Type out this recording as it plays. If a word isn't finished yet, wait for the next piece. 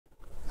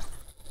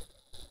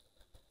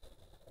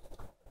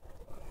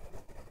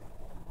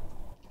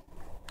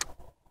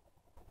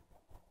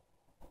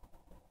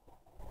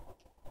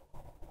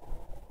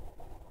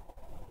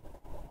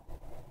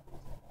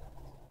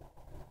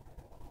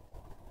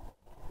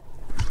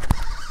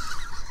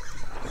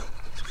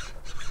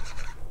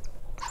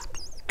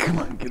Come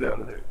on, get out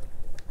of there.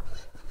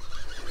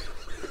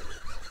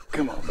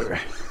 Come on, baby.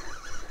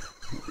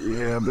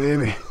 Yeah,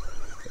 baby.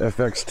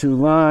 FX2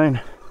 line.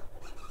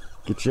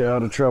 Get you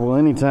out of trouble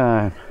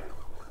anytime.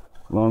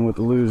 Along with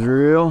the loose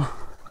reel.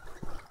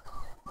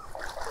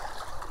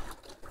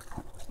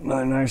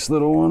 Another nice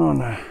little one on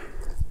the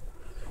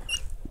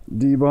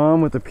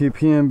dbomb with the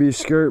ppmb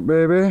skirt,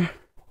 baby.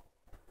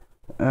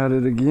 At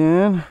it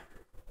again.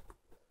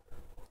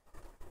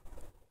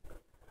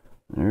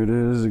 There it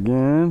is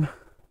again.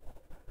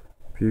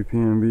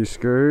 ppmb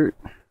skirt.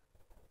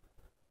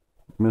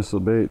 Missile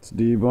baits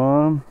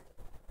dbomb.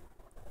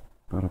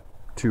 About a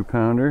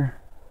 2-pounder.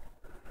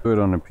 Good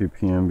on the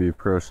ppmb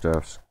pro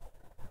staffs.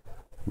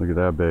 Look at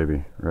that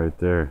baby right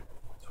there.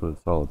 That's what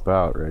it's all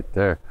about right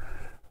there.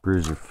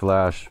 Bruiser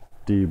flash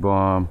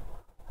dbomb.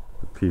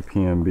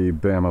 ppmb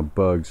bama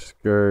bug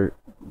skirt.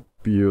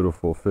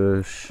 Beautiful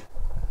fish.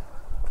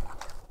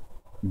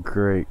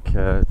 Great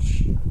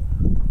catch.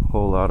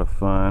 Whole lot of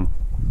fun.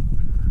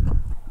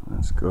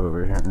 Let's go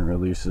over here and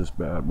release this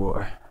bad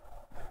boy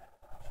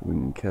so we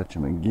can catch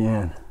him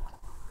again.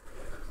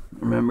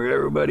 Remember,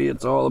 everybody,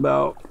 it's all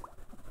about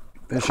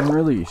fish and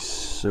release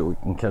so we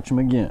can catch him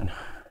again.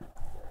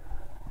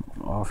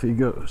 Off he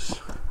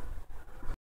goes.